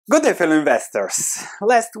Good day, fellow investors.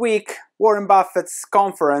 Last week, Warren Buffett's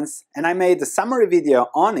conference, and I made a summary video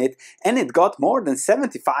on it, and it got more than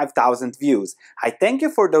 75,000 views. I thank you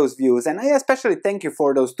for those views, and I especially thank you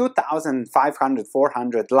for those 2,500,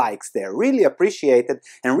 400 likes there. Really appreciate it,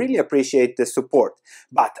 and really appreciate the support.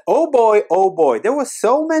 But oh boy, there were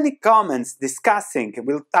so many comments discussing,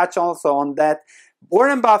 we'll touch also on that,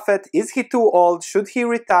 Warren Buffett, is he too old? Should he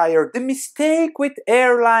retire? The mistake with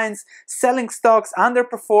airlines, selling stocks,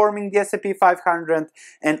 underperforming the S&P 500,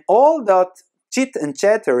 and all that chit and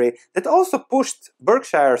chattery that also pushed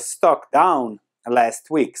Berkshire's stock down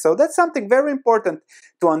last week. So that's something very important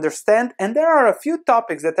to understand, and there are a few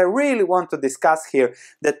topics that I really want to discuss here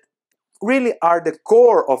that really are the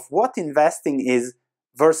core of what investing is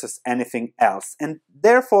versus anything else. And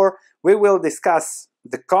therefore, we will discuss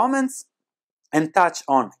the comments and touch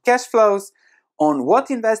on cash flows, on what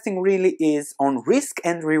investing really is, on risk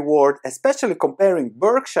and reward, especially comparing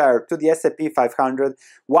Berkshire to the S&P 500,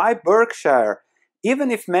 why Berkshire, even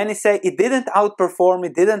if many say it didn't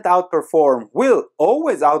outperform, will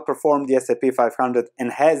always outperform the S&P 500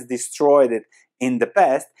 and has destroyed it in the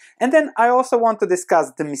past. And then I also want to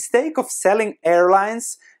discuss the mistake of selling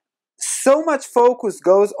airlines. So much focus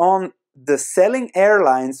goes on the selling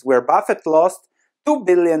airlines where Buffett lost $2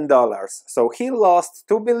 billion. So he lost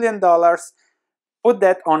 $2 billion, put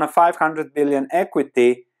that on a 500 billion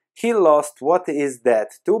equity, he lost, what is that?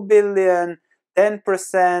 2 billion,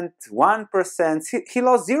 10%, 1%, he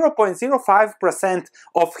lost 0.05%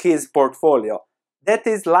 of his portfolio. That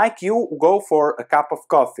is like you go for a cup of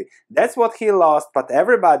coffee. That's what he lost, but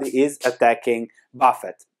everybody is attacking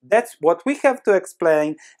Buffett. That's what we have to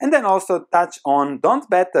explain, and then also touch on don't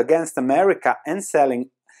bet against America and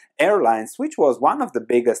selling airlines, which was one of the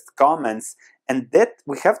biggest comments, and that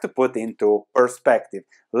we have to put into perspective.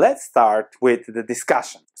 Let's start with the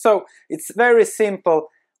discussion. So it's very simple.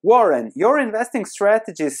 Warren, your investing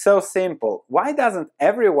strategy is so simple. Why doesn't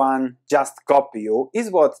everyone just copy you?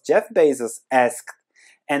 Is what Jeff Bezos asked.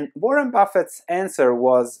 And Warren Buffett's answer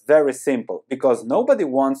was very simple, because nobody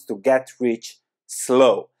wants to get rich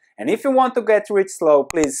slow. And if you want to get rich slow,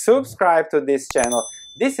 please subscribe to this channel.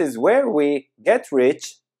 This is where we get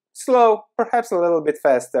rich slow, perhaps a little bit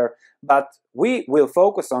faster, but we will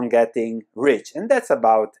focus on getting rich, and that's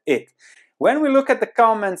about it. When we look at the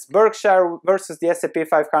comments, Berkshire versus the S&P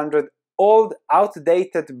 500, old,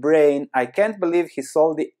 outdated brain, I can't believe he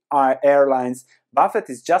sold the airlines, Buffett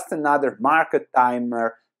is just another market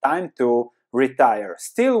timer, time to retire.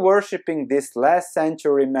 Still worshipping this last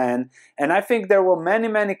century man, and I think there were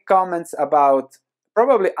many comments about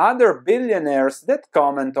probably other billionaires that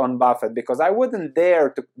comment on Buffett, because I wouldn't dare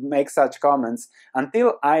to make such comments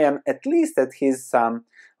until I am at least at his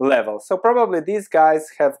level. So probably these guys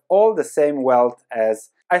have all the same wealth as.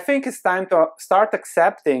 I think it's time to start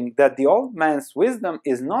accepting that the old man's wisdom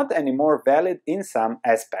is not anymore valid in some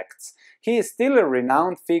aspects. He is still a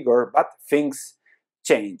renowned figure, but things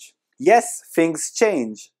change. Yes, things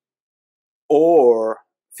change. Or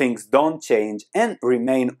things don't change and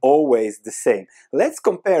remain always the same. Let's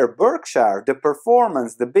compare Berkshire, the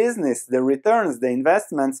performance, the business, the returns, the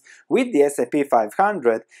investments with the S&P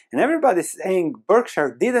 500, and everybody's saying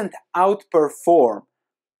Berkshire didn't outperform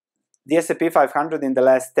the S&P 500 in the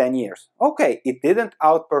last 10 years. Okay, it didn't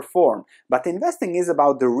outperform, but investing is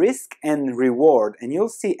about the risk and reward, and you'll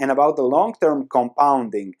see, and about the long-term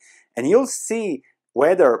compounding, and you'll see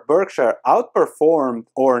whether Berkshire outperformed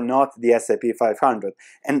or not the S&P 500.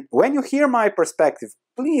 And when you hear my perspective,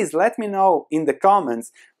 please let me know in the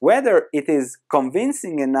comments whether it is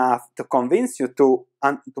convincing enough to convince you to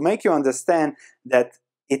make you understand that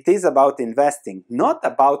it is about investing, not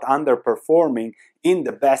about underperforming in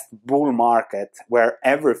the best bull market where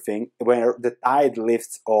the tide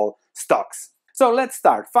lifts all stocks. So let's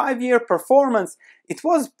start. 5-year performance, it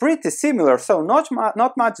was pretty similar, so not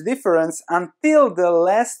much difference until the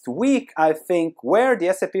last week, I think, where the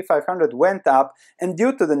S&P 500 went up, and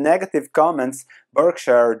due to the negative comments,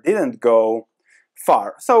 Berkshire didn't go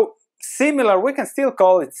far. So similar, we can still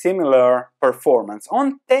call it similar performance.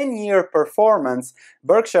 On 10-year performance,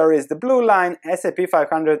 Berkshire is the blue line, S&P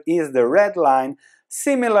 500 is the red line.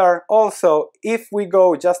 Similar also, if we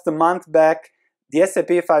go just a month back, the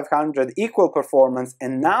S&P 500 equal performance,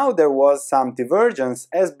 and now there was some divergence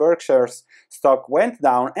as Berkshire's stock went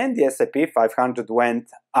down and the S&P 500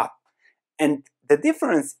 went up. And the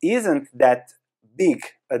difference isn't that big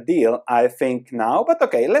a deal, I think, now, but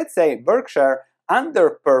okay, let's say Berkshire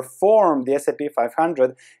underperformed the S&P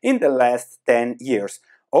 500 in the last 10 years.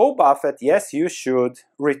 Oh, Buffett, yes, you should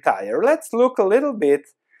retire. Let's look a little bit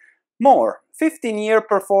more. 15-year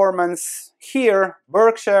performance here,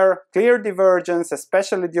 Berkshire, clear divergence,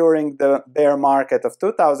 especially during the bear market of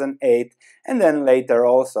 2008 and then later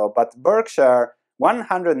also. But Berkshire,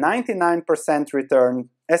 199% return,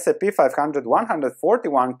 S&P 500,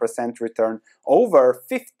 141% return over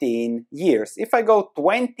 15 years. If I go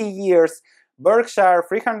 20 years, Berkshire,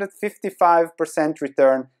 355%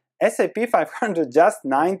 return, S&P 500 just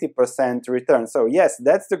 90% return. So yes,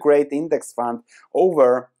 that's the great index fund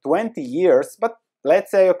over 20 years. But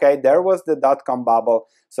let's say, okay, there was the dot-com bubble.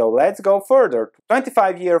 So let's go further.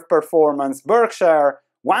 25-year performance, Berkshire,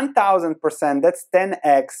 1000%, that's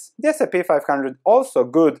 10x. The S&P 500 also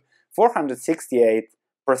good, 468%.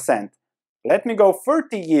 Let me go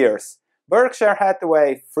 30 years. Berkshire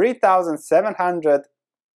Hathaway,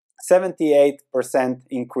 3778%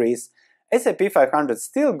 increase. S&P 500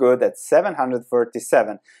 still good at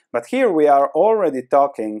 737, but here we are already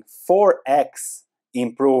talking 4x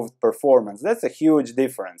improved performance. That's a huge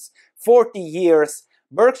difference. 40 years,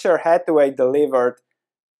 Berkshire Hathaway delivered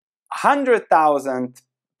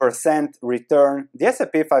 100,000% return. The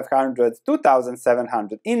S&P 500,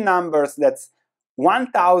 2,700. In numbers, that's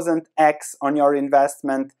 1,000x on your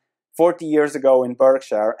investment 40 years ago in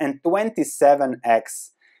Berkshire and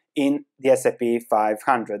 27x in the S&P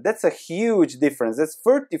 500. That's a huge difference. That's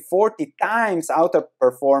 30-40 times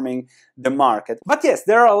outperforming the market. But yes,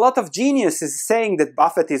 there are a lot of geniuses saying that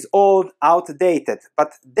Buffett is old, outdated.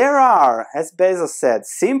 But there are, as Bezos said,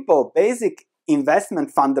 simple, basic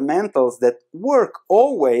investment fundamentals that work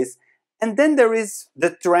always. And then there is the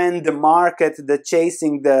trend, the market, the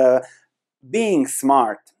chasing, the being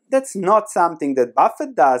smart. That's not something that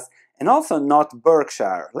Buffett does, and also not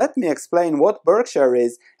Berkshire. Let me explain what Berkshire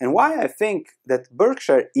is and why I think that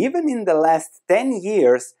Berkshire, even in the last 10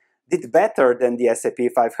 years, did better than the S&P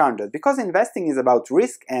 500, because investing is about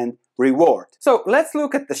risk and reward. So let's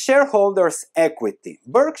look at the shareholders' equity.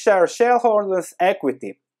 Berkshire shareholders'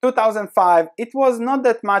 equity, 2005, it was not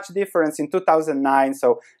that much difference in 2009,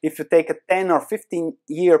 so if you take a 10 or 15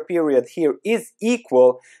 year period here is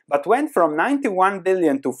equal, but went from 91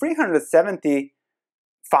 billion to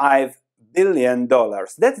 375 billion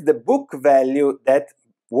dollars. That's the book value that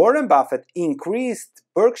Warren Buffett increased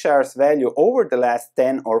Berkshire's value over the last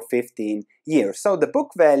 10 or 15 years. So the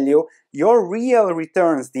book value, your real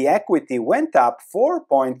returns, the equity went up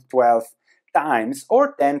 4.12 times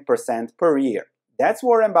or 10% per year. That's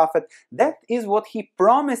Warren Buffett. That is what he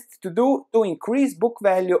promised to do, to increase book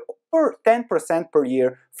value per 10% per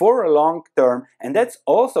year for a long term, and that's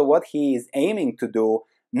also what he is aiming to do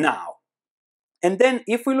now. And then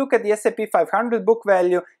if we look at the S&P 500 book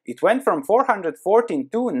value, it went from 414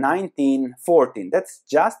 to 1914. That's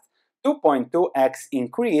just 2.2x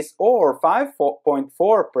increase or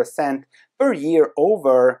 5.4% per year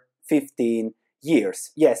over 15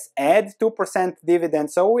 years. Yes, add 2% dividend,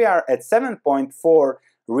 so we are at 7.4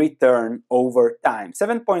 return over time.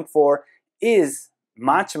 7.4 is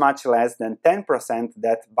much less than 10%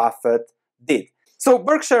 that Buffett did. So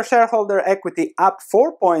Berkshire shareholder equity up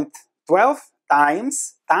 4.12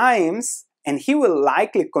 times, and he will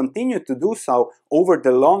likely continue to do so over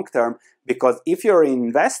the long term, because if you're an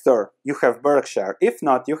investor, you have Berkshire. If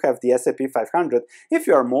not, you have the S&P 500 if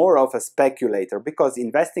you're more of a speculator, because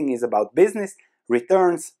investing is about business,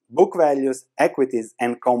 returns, book values, equities,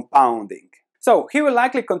 and compounding. So he will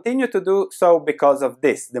likely continue to do so because of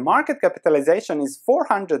this. The market capitalization is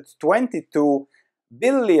 $422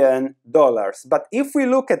 billion. But if we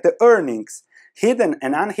look at the earnings, hidden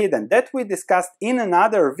and unhidden, that we discussed in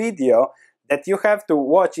another video that you have to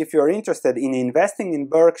watch if you're interested in investing in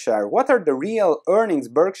Berkshire, what are the real earnings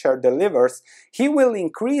Berkshire delivers, he will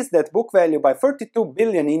increase that book value by $32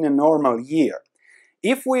 billion in a normal year.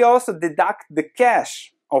 If we also deduct the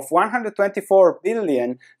cash of $124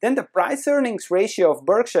 billion, then the price-earnings ratio of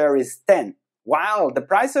Berkshire is 10, while the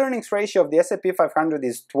price-earnings ratio of the S&P 500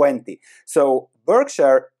 is 20. So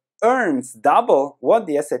Berkshire earns double what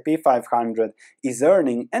the S&P 500 is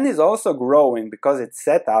earning, and is also growing because it's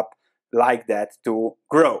set up like that to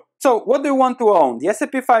grow. So what do you want to own? The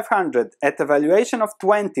S&P 500 at a valuation of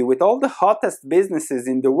 20 with all the hottest businesses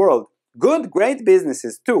in the world. Good, great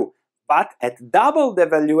businesses too, but at double the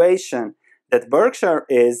valuation that Berkshire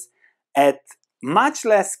is, at much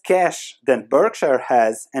less cash than Berkshire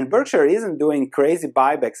has, and Berkshire isn't doing crazy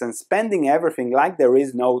buybacks and spending everything like there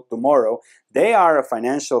is no tomorrow. They are a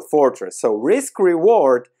financial fortress. So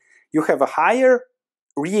risk-reward, you have a higher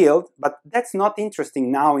yield, but that's not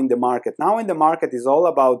interesting now in the market. Now in the market is all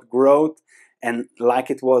about growth, and like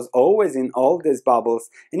it was always in all these bubbles.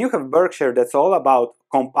 And you have Berkshire that's all about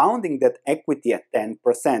compounding that equity at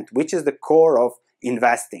 10%, which is the core of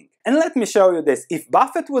investing. And let me show you this. If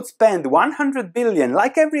Buffett would spend 100 billion,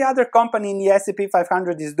 like every other company in the S&P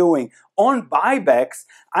 500 is doing, on buybacks,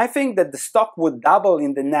 I think that the stock would double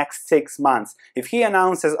in the next 6 months. If he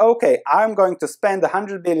announces, okay, I'm going to spend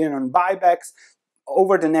 100 billion on buybacks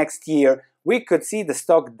over the next year, we could see the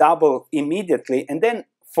stock double immediately, and then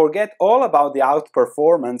forget all about the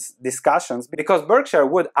outperformance discussions, because Berkshire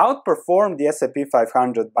would outperform the S&P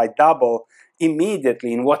 500 by double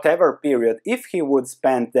immediately in whatever period if he would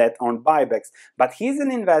spend that on buybacks. But he's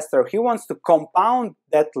an investor. He wants to compound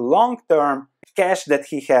that long-term cash that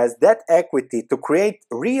he has, that equity, to create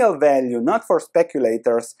real value, not for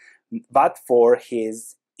speculators, but for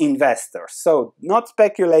his investors. So not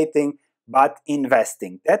speculating, but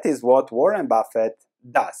investing. That is what Warren Buffett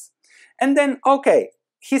does. And then, okay,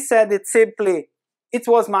 he said it simply, it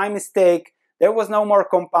was my mistake, there was no more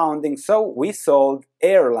compounding, so we sold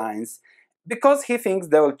airlines, because he thinks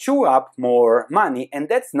they'll chew up more money, and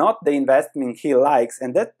that's not the investment he likes,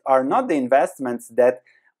 and that are not the investments that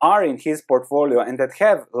are in his portfolio and that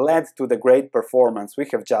have led to the great performance we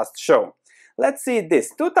have just shown. Let's see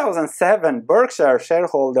this, 2007 Berkshire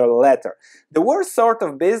shareholder letter. The worst sort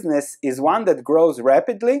of business is one that grows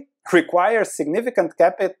rapidly, requires significant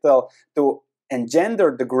capital to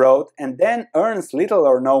engender the growth, and then earns little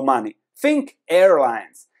or no money. Think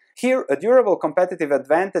airlines. Here, a durable competitive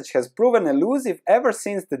advantage has proven elusive ever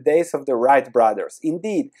since the days of the Wright brothers.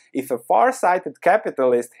 Indeed, if a far-sighted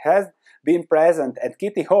capitalist had been present at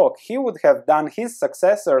Kitty Hawk, he would have done his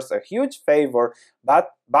successors a huge favor,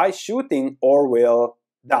 but by shooting Orwell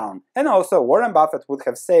down. And also, Warren Buffett would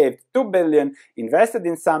have saved $2 billion, invested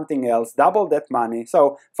in something else, doubled that money.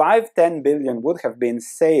 So $5–10 billion would have been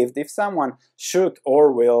saved if someone shot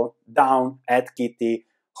Orwell down at Kitty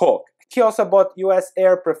Hawk. He also bought US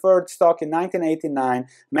Air preferred stock in 1989,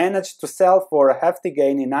 managed to sell for a hefty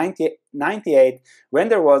gain in 1998 when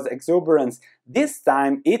there was exuberance. This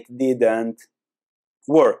time it didn't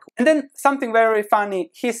work. And then something very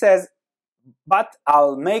funny, he says, but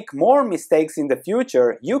I'll make more mistakes in the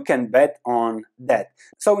future, you can bet on that.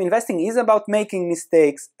 So investing is about making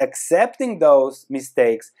mistakes, accepting those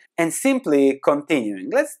mistakes, and simply continuing.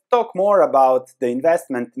 Let's talk more about the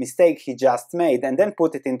investment mistake he just made and then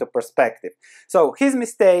put it into perspective. So his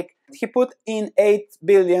mistake, he put in 8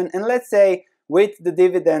 billion, and let's say with the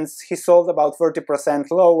dividends, he sold about 30%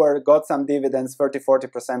 lower, got some dividends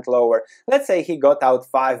 30–40% lower. Let's say he got out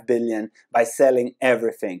 5 billion by selling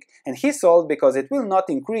everything. And he sold because it will not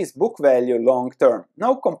increase book value long term.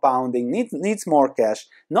 No compounding, needs more cash,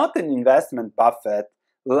 not an investment Buffett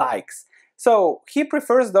likes. So he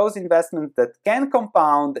prefers those investments that can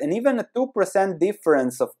compound, and even a 2%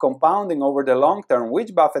 difference of compounding over the long term,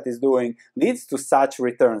 which Buffett is doing, leads to such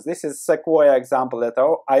returns. This is Sequoia example that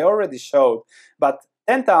I already showed, but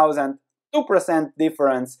 10,000, 2%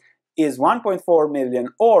 difference is 1.4 million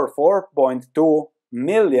or 4.2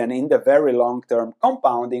 million in the very long term,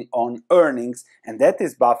 compounding on earnings, and that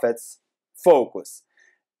is Buffett's focus.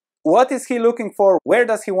 What is he looking for? Where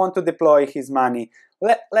does he want to deploy his money?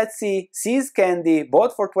 Let's see, See's Candy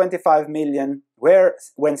bought for 25 million,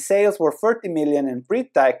 when sales were 30 million and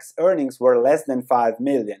pre-tax earnings were less than 5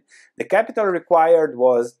 million. The capital required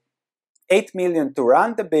was 8 million to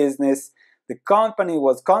run the business. The company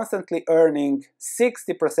was constantly earning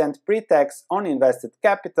 60% pre-tax on invested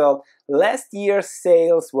capital. Last year's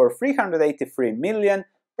sales were 383 million,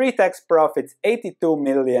 pre-tax profits 82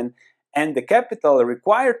 million, and the capital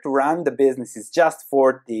required to run the business is just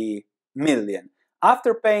 40 million.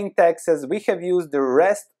 After paying taxes, we have used the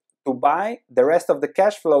rest of the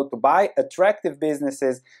cash flow to buy attractive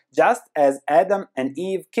businesses, just as Adam and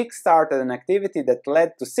Eve kickstarted an activity that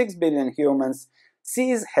led to 6 billion humans.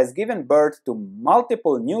 Seas has given birth to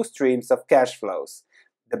multiple new streams of cash flows.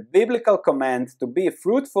 The biblical command to be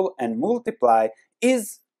fruitful and multiply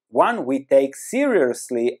is one we take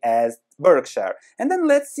seriously as Berkshire. And then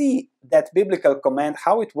let's see that biblical command,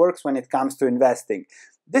 how it works when it comes to investing.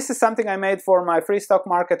 This is something I made for my free stock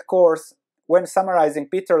market course when summarizing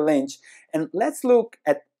Peter Lynch. And let's look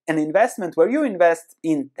at an investment where you invest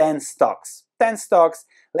in 10 stocks. 10 stocks,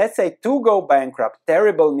 let's say 2 go bankrupt,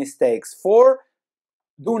 terrible mistakes, 4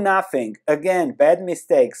 do nothing, again, bad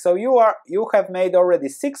mistakes. So you have made already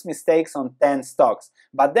 6 mistakes on 10 stocks.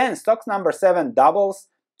 But then stock number 7 doubles,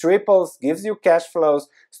 triples, gives you cash flows,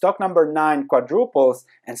 stock number 9 quadruples,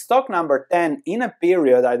 and stock number 10 in a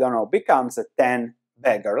period, I don't know, becomes a 10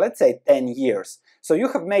 bagger, let's say 10 years. So you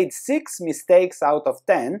have made 6 mistakes out of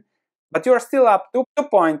 10, but you are still up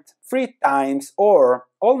 2.3 times or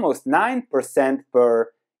almost 9%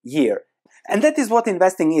 per year. And that is what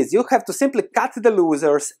investing is. You have to simply cut the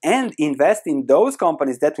losers and invest in those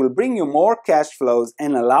companies that will bring you more cash flows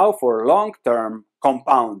and allow for long-term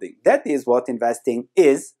compounding. That is what investing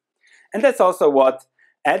is. And that's also what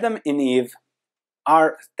Adam and Eve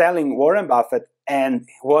are telling Warren Buffett and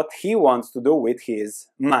what he wants to do with his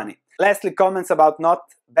money. Lastly, comments about not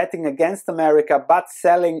betting against America but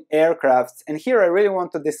selling aircrafts. And here I really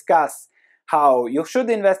want to discuss how you should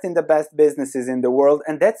invest in the best businesses in the world,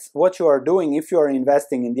 and that's what you are doing if you are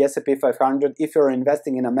investing in the S&P 500, if you're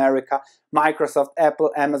investing in America, Microsoft,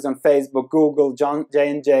 Apple, Amazon, Facebook, Google,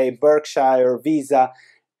 J&J, Berkshire, Visa,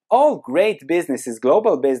 all great businesses,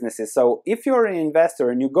 global businesses. So if you're an investor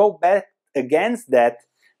and you go bet against that,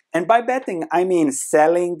 and by betting I mean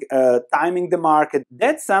selling, timing the market,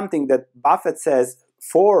 that's something that Buffett says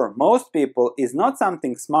for most people is not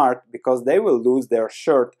something smart, because they will lose their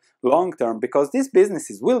shirt long term, because these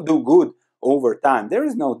businesses will do good over time. There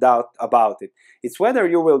is no doubt about it. It's whether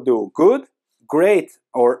you will do good, great,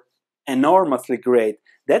 or enormously great.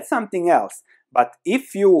 That's something else. But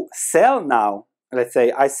if you sell now, let's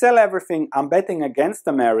say I sell everything, I'm betting against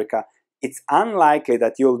America, it's unlikely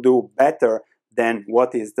that you'll do better than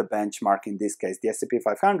what is the benchmark, in this case the S&P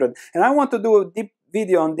 500. And I want to do a deep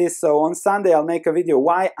video on this, so on Sunday I'll make a video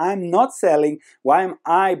why I'm not selling, why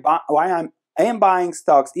I am buying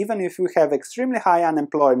stocks even if we have extremely high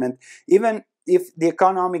unemployment, even if the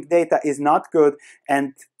economic data is not good.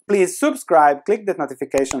 And please subscribe, click that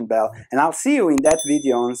notification bell, and I'll see you in that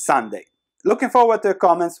video on Sunday. Looking forward to your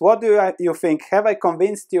comments. What do you think? Have I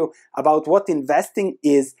convinced you about what investing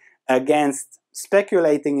is against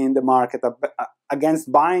speculating in the market, against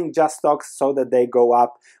buying just stocks so that they go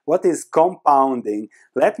up? What is compounding?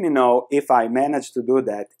 Let me know if I managed to do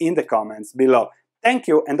that in the comments below. Thank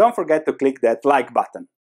you, and don't forget to click that like button.